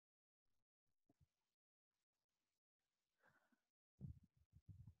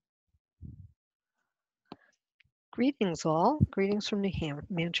Greetings all. Greetings from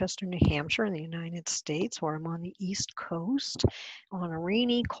Manchester, New Hampshire in the United States, where I'm on the East Coast on a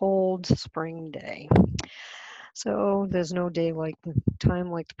rainy, cold spring day. So there's no day like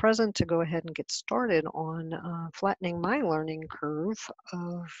time like the present to go ahead and get started on flattening my learning curve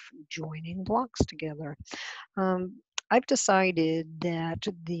of joining blocks together. Um, I've decided that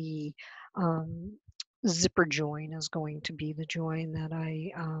the um, zipper join is going to be the join that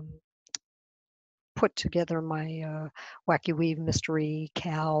I put together my Wacky Weave Mystery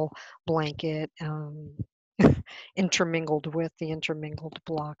Cal blanket, intermingled with the intermingled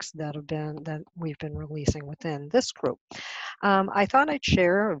blocks that we've been releasing within this group. I thought I'd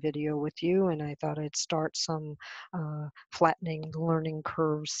share a video with you, and I thought I'd start some flattening the learning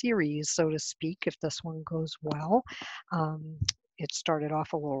curve series, so to speak, if this one goes well. Um, it started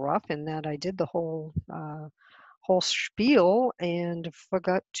off a little rough in that I did the whole spiel and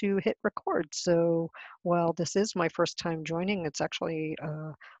forgot to hit record. So while this is my first time joining, it's actually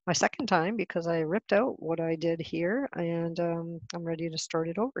my second time because I ripped out what I did here, and I'm ready to start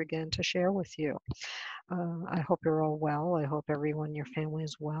it over again to share with you. I hope you're all well. I hope everyone in your family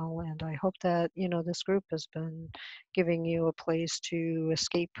is well, and I hope that this group has been giving you a place to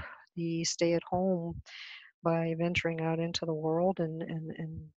escape the stay at home by venturing out into the world and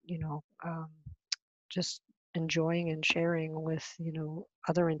just enjoying and sharing with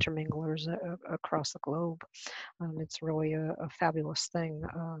other interminglers across the globe. It's really a fabulous thing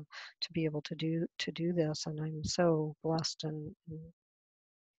to be able to do this, and I'm so blessed and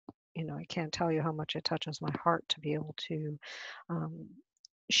I can't tell you how much it touches my heart to be able to um,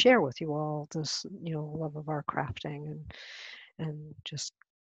 share with you all this love of our crafting and just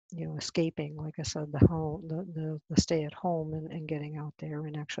escaping, like I said, the home, the stay at home, and getting out there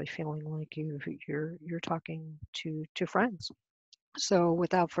and actually feeling like you're talking to friends. So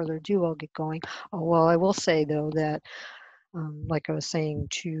without further ado, I'll get going. Oh, well, I will say though that, like I was saying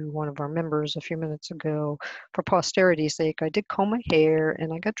to one of our members a few minutes ago, for posterity's sake, I did comb my hair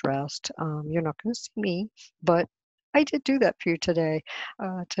and I got dressed. You're not going to see me, but I did do that for you today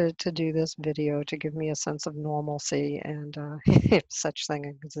to do this video to give me a sense of normalcy and if such thing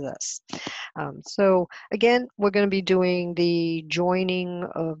exists. So again, we're going to be doing the joining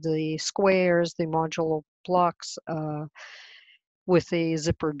of the squares, the modular blocks, with a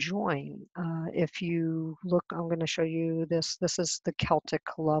zipper join. If you look, I'm going to show you this. This is the Celtic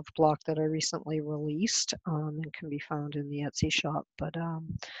Love block that I recently released and can be found in the Etsy shop. But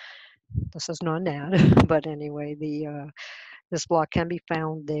this is not an ad. But anyway, this block can be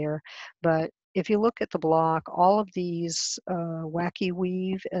found there. But if you look at the block, all of these wacky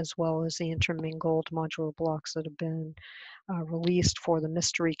weave as well as the intermingled modular blocks that have been released for the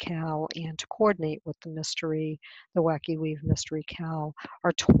Mystery Cal and to coordinate with the Wacky Weave Mystery Cal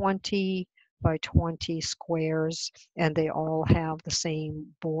are 20 by 20 squares, and they all have the same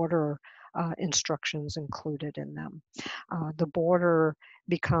border instructions included in them. The border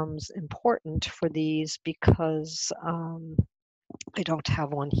becomes important for these because I don't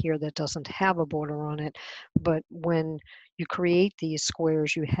have one here that doesn't have a border on it, but when you create these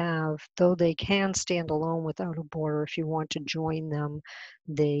squares you have, though they can stand alone without a border, if you want to join them,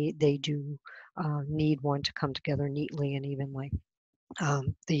 they do need one to come together neatly and evenly.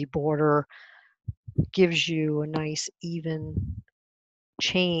 The border gives you a nice even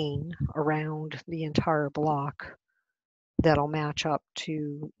chain around the entire block that'll match up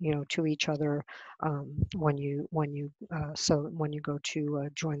to each other when you go to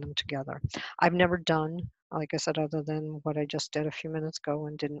join them together. I've never done, like I said, other than what I just did a few minutes ago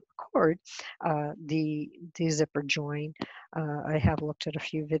and didn't record, the zipper join. I have looked at a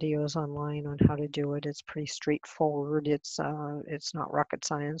few videos online on how to do it. It's pretty straightforward. It's not rocket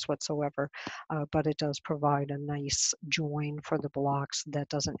science whatsoever, but it does provide a nice join for the blocks that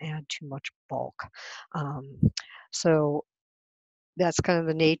doesn't add too much bulk. Um, so that's kind of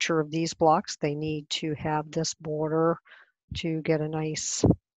the nature of these blocks. They need to have this border to get a nice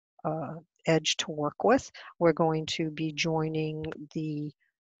uh, edge to work with. We're going to be joining the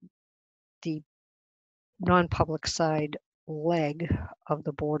non-public side leg of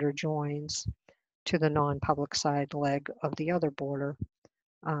the border joins to the non-public side leg of the other border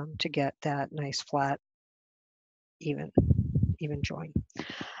to get that nice flat even join.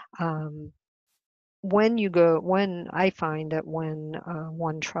 Um, when I find that when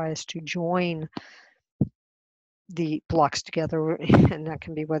one tries to join the blocks together, and that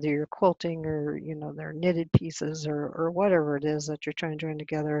can be whether you're quilting or they're knitted pieces or whatever it is that you're trying to join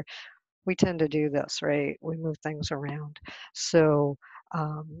together, we tend to do this, right? We move things around. So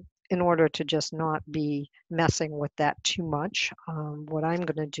in order to just not be messing with that too much, what I'm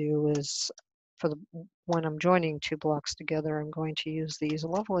going to do is when I'm joining two blocks together, I'm going to use these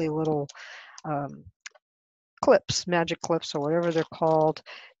lovely little clips, magic clips or whatever they're called,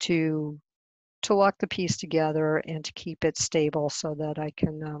 to lock the piece together and to keep it stable so that I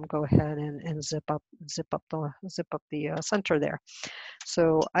can go ahead and zip up the center there.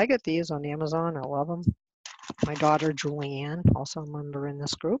 So I get these on Amazon. I love them. My daughter Julianne, also a member in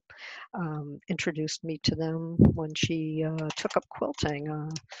this group, introduced me to them when she took up quilting,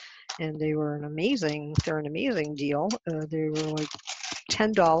 and they're an amazing deal. They were like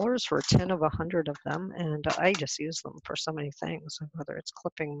 $10 for 10 of 100 of them, and I just use them for so many things, whether it's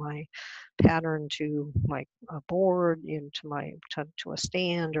clipping my pattern to my board, to a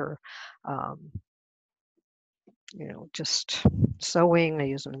stand, or just sewing. I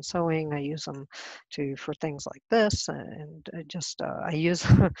use them in sewing. I use them for things like this, and I use.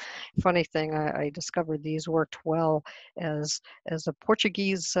 Funny thing, I discovered these worked well as a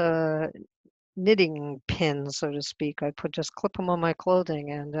Portuguese knitting pins, so to speak. I just clip them on my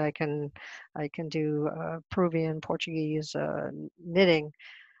clothing, and I can do Peruvian Portuguese knitting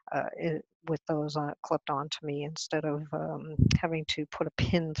with those clipped onto me, instead of having to put a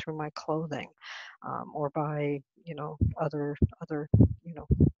pin through my clothing, or buy other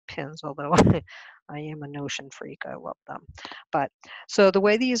pins. Although I am a notion freak, I love them. But so the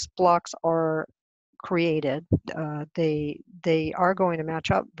way these blocks are created, they are going to match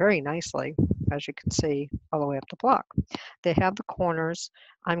up very nicely, as you can see, all the way up the block. They have the corners.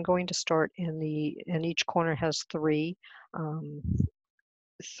 I'm going to start and each corner has three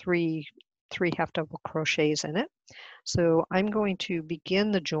half double crochets in it. So I'm going to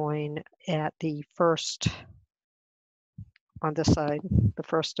begin the join at the first, on this side, the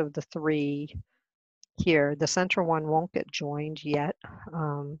first of the three here. The center one won't get joined yet.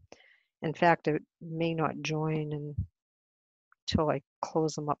 In fact, it may not join until I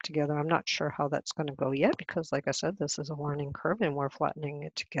close them up together. I'm not sure how that's going to go yet, because like I said, this is a learning curve and we're flattening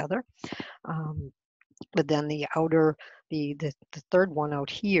it together. But then the outer, the third one out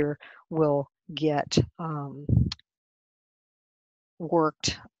here will get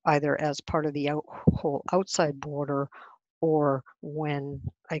worked either as part of the whole outside border, or when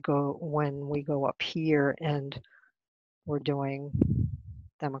we go up here and we're doing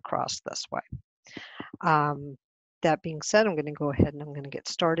them across this way. That being said, I'm going to go ahead and I'm going to get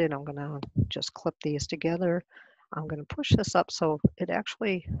started. I'm going to just clip these together. I'm going to push this up so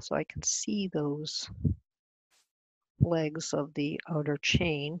I can see those legs of the outer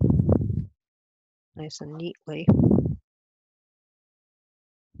chain nice and neatly.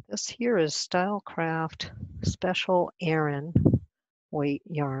 This here is Stylecraft Special Aran weight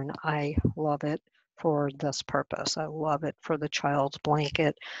yarn. I love it for this purpose. I love it for the child's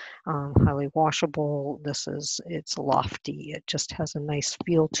blanket. Highly washable. It's lofty. It just has a nice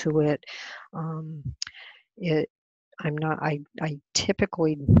feel to it. I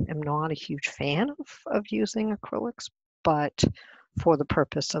typically am not a huge fan of using acrylics, but for the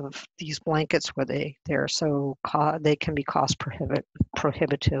purpose of these blankets, where they can be cost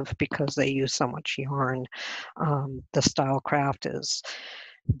prohibitive because they use so much yarn. The Stylecraft is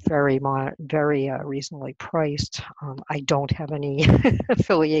very reasonably priced. I don't have any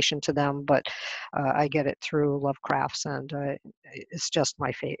affiliation to them, but I get it through Love Crafts, and it's just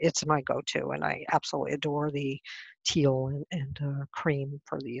my favorite. It's my go-to, and I absolutely adore the teal and cream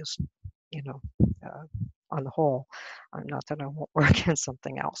for these. On the whole, not that I won't work against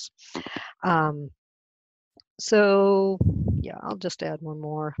something else. So yeah, I'll just add one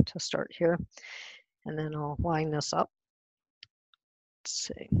more to start here, and then I'll line this up. Let's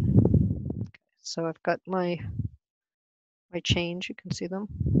see. Okay, so I've got my chains. You can see them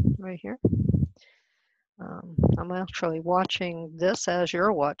right here. I'm actually watching this as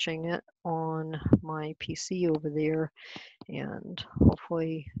you're watching it on my PC over there, and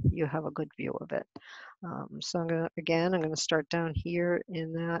hopefully you have a good view of it. So I'm going to start down here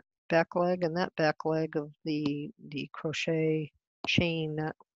in that back leg and that back leg of the crochet chain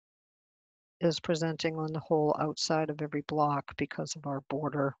that is presenting on the whole outside of every block because of our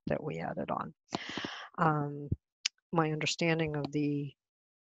border that we added on. My understanding of the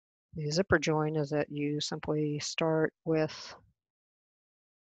zipper join is that you simply start with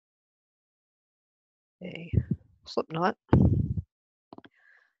a slip knot,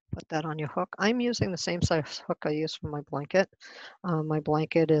 put that on your hook. I'm using the same size hook I use for my blanket. My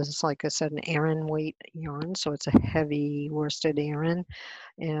blanket is, like I said, an Aran weight yarn, so it's a heavy worsted Aran,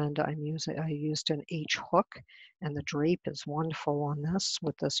 and I used an H hook, and the drape is wonderful on this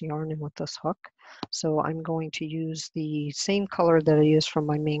with this yarn and with this hook. So I'm going to use the same color that I use for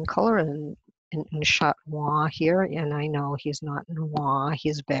my main color in Chat Noir here, and I know he's not noir,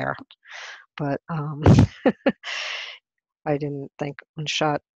 he's vert, but I didn't think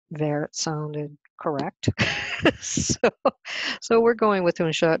Unshot Vert sounded correct. so, so we're going with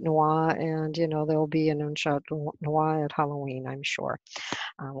Unshot Noir, and there'll be an Unshot Noir at Halloween, I'm sure,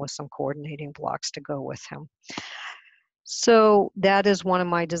 with some coordinating blocks to go with him. So that is one of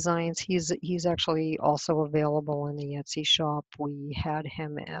my designs. He's actually also available in the Etsy shop. We had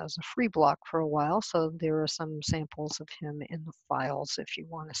him as a free block for a while, so there are some samples of him in the files if you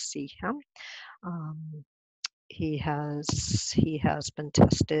want to see him. He has been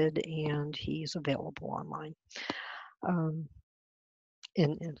tested and he's available online.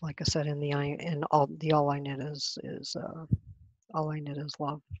 And like I said, all I knit is all I knit is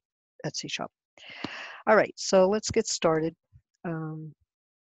love Etsy shop. All right, so let's get started.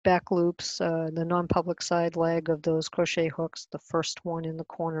 Back loops, the non-public side leg of those crochet hooks, the first one in the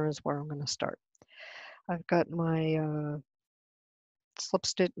corner is where I'm going to start. I've got my slip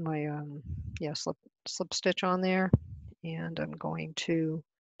stitch, slip stitch on there, and I'm going to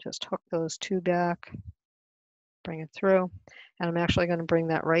just hook those two back, bring it through, and I'm actually going to bring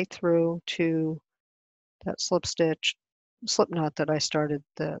that right through to that slip knot that I started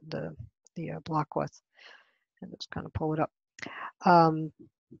the block with, and just kind of pull it up.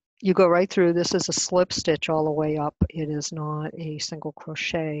 You go right through. This is a slip stitch all the way up. It is not a single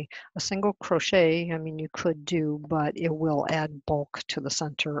crochet. A single crochet, I mean, you could do, but it will add bulk to the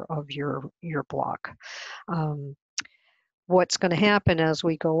center of your block. What's going to happen as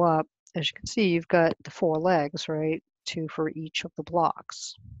we go up, as you can see, you've got the 4 legs, right? 2 for each of the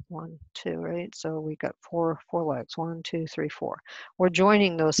blocks. 1, 2, right? So we got four legs. 1, 2, 3, 4. We're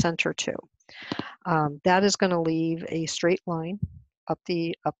joining those center 2. That is going to leave a straight line up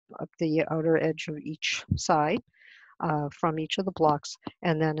the outer edge of each side from each of the blocks,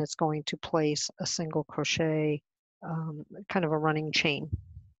 and then it's going to place a single crochet, kind of a running chain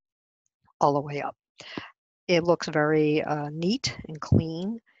all the way up. It looks very neat and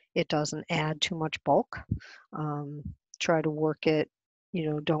clean. It doesn't add too much bulk. Try to work it,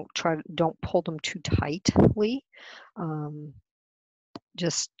 don't pull them too tightly.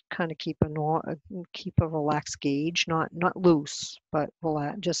 Just kind of keep a relaxed gauge, not loose, but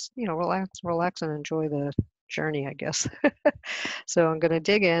relax. Just relax and enjoy the journey, I guess. So I'm going to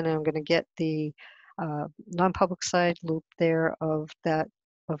dig in and I'm going to get the non-public side loop there of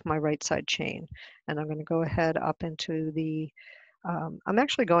my right side chain, and I'm going to go ahead up into the. I'm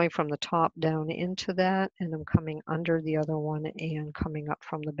actually going from the top down into that, and I'm coming under the other one and coming up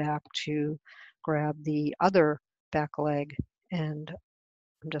from the back to grab the other back leg, and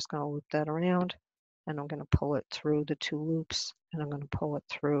I'm just going to loop that around, and I'm going to pull it through the 2 loops, and I'm going to pull it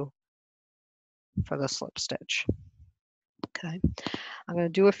through for the slip stitch. Okay, I'm going to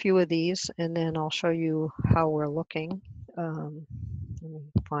do a few of these, and then I'll show you how we're looking. Let me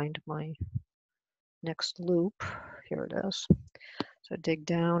find my next loop. Here it is. So dig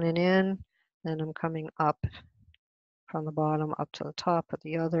down and in, then I'm coming up from the bottom up to the top of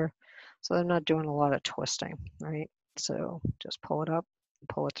the other. So I'm not doing a lot of twisting, right? So just pull it up,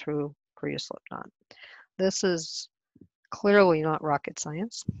 pull it through for your slip knot. This is clearly not rocket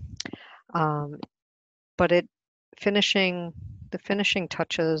science, but the finishing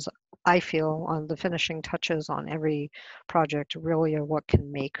touches, I feel, on the finishing touches on every project really are what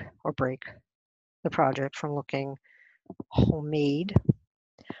can make or break the project from looking homemade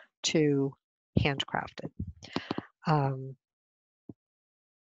to handcrafted.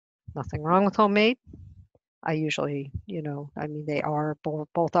 Nothing wrong with homemade. I usually, I mean, they are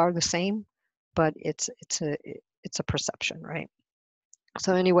both are the same, but it's a perception, right?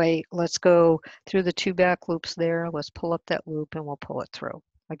 So anyway, let's go through the 2 back loops there. Let's pull up that loop and we'll pull it through.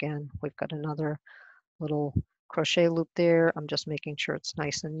 Again, we've got another little crochet loop there. I'm just making sure it's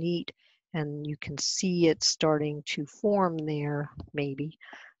nice and neat, and you can see it starting to form there, maybe.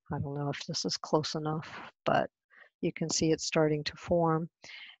 I don't know if this is close enough, but you can see it starting to form.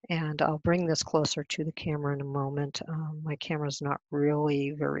 And I'll bring this closer to the camera in a moment. My camera's not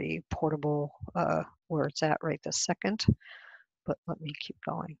really very portable where it's at right this second, but let me keep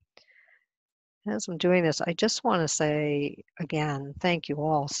going. As I'm doing this, I just want to say again, thank you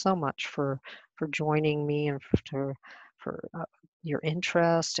all so much for joining me and for your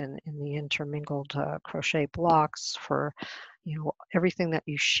interest in the intermingled crochet blocks, for everything that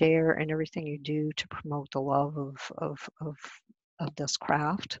you share and everything you do to promote the love of this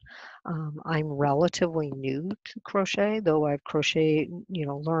craft. I'm relatively new to crochet, though I've crocheted,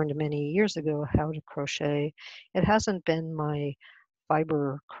 learned many years ago how to crochet. It hasn't been my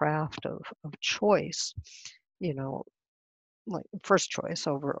fiber craft of choice, like first choice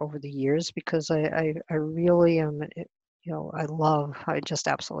over the years, because I really am you know, I just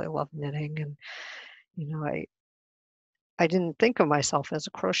absolutely love knitting, and you know, I didn't think of myself as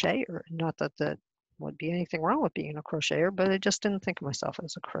a crocheter. Not that that would be anything wrong with being a crocheter, but I just didn't think of myself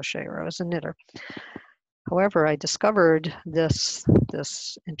as a crocheter. I was a knitter. However, I discovered this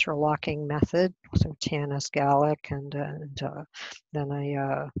interlocking method through Tanis Gallic, and then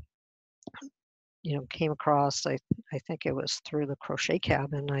I you know, came across. I think it was through the Crochet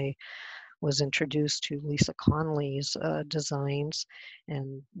Cabin. I was introduced to Lisa Conley's designs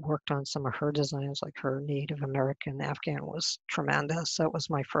and worked on some of her designs, like her Native American Afghan was tremendous. That was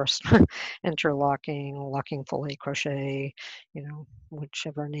my first interlocking, locking fillet crochet, you know,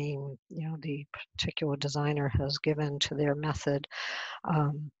 whichever name, you know, the particular designer has given to their method.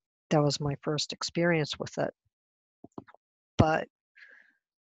 Um, that was my first experience with it. But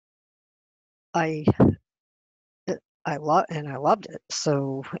I I loved it.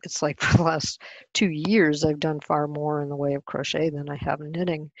 So it's like for the last 2 years, I've done far more in the way of crochet than I have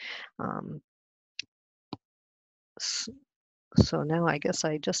knitting. Um, so now I guess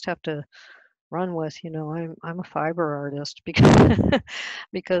I just have to run with, you know, I'm a fiber artist because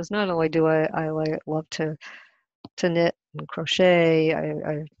because not only do I like love to knit and crochet,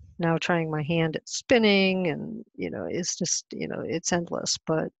 I now trying my hand at spinning, and you know, it's just, you know, it's endless.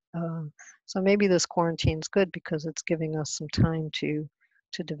 But so maybe this quarantine's good because it's giving us some time to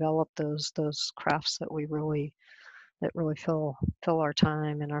develop those crafts that we really that really fill our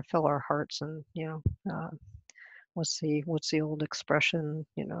time and our fill our hearts. And you know, what's the old expression,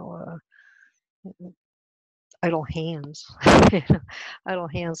 you know, idle hands. You know, idle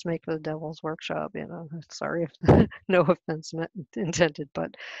hands make the devil's workshop, you know. Sorry if no offense intended,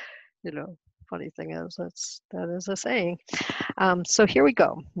 but you know, funny thing is that is a saying. So here we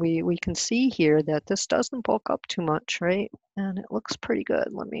go. We can see here that this doesn't bulk up too much, right? And it looks pretty good.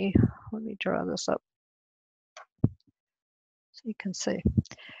 Let me draw this up so you can see.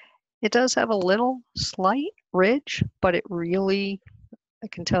 It does have a little slight ridge, but it really, I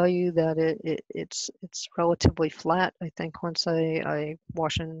can tell you that it's relatively flat. I think once I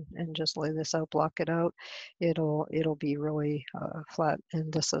wash and just lay this out, block it out, it'll be really flat.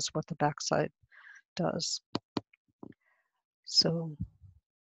 And this is what the backside does. So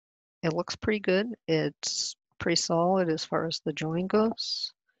it looks pretty good. It's pretty solid as far as the join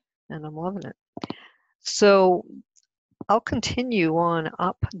goes, and I'm loving it. So I'll continue on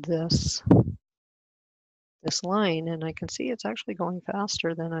up this line, and I can see it's actually going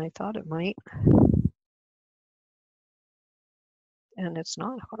faster than I thought it might. And it's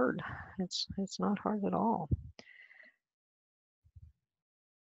not hard. It's not hard at all.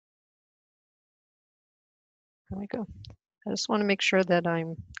 There we go. I just want to make sure that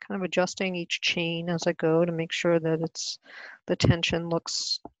I'm kind of adjusting each chain as I go to make sure that the tension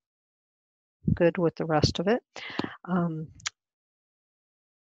looks good with the rest of it.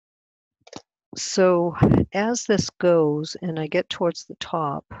 So as this goes and I get towards the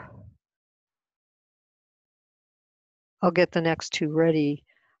top, I'll get the next two ready.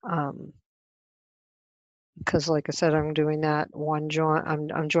 Because like I said, I'm doing that one join.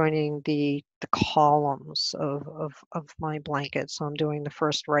 I'm joining the columns of my blanket. So I'm doing the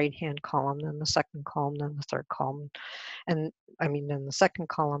first right hand column, then the second column, then the third column, and I mean then the second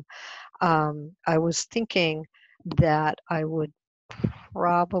column. I was thinking that I would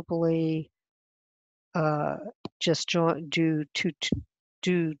probably just do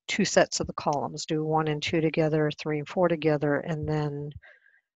two sets of the columns, do 1 and 2 together, 3 and 4 together, and then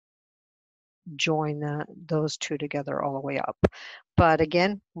join those two together all the way up. But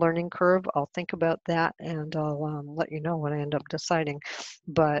again, learning curve, I'll think about that and I'll let you know what I end up deciding.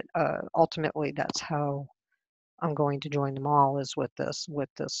 But ultimately, that's how I'm going to join them all, is with this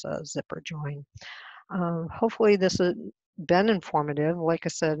zipper join. Hopefully this has been informative. Like I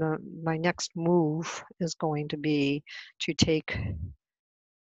said, my next move is going to be to take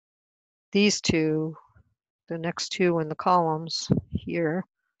these two, the next two in the columns here.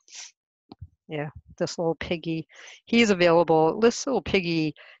 Yeah, this little piggy, he's available. This little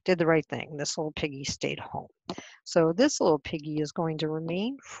piggy did the right thing. This little piggy stayed home. So this little piggy is going to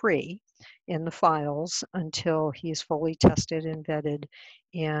remain free in the files until he's fully tested and vetted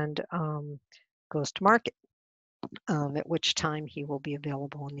and goes to market. At which time he will be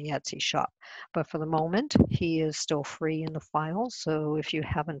available in the Etsy shop. But for the moment, he is still free in the file. So if you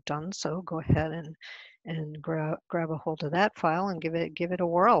haven't done so, go ahead and grab a hold of that file and give it a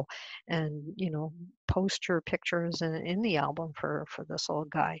whirl, and you know, post your pictures in the album for this little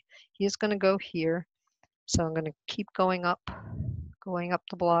guy. He's going to go here. So I'm going to keep going up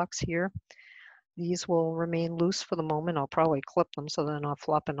the blocks here. These will remain loose for the moment. I'll probably clip them so they're not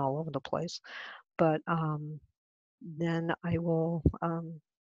flopping all over the place. But then I will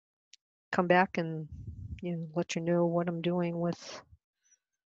come back and let you know what I'm doing with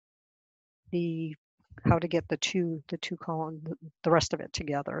the how to get the two column, the rest of it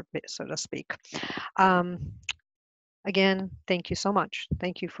together, so to speak. Again, thank you so much.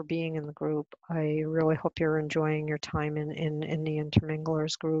 Thank you for being in the group. I really hope you're enjoying your time in the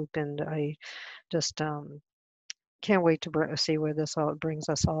Interminglers group, and I just can't wait to see where this all brings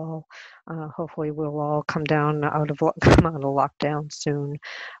us all. Hopefully, we'll all come out of lockdown soon.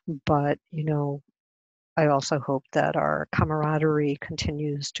 But I also hope that our camaraderie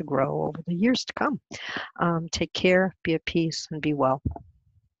continues to grow over the years to come. Take care, be at peace, and be well.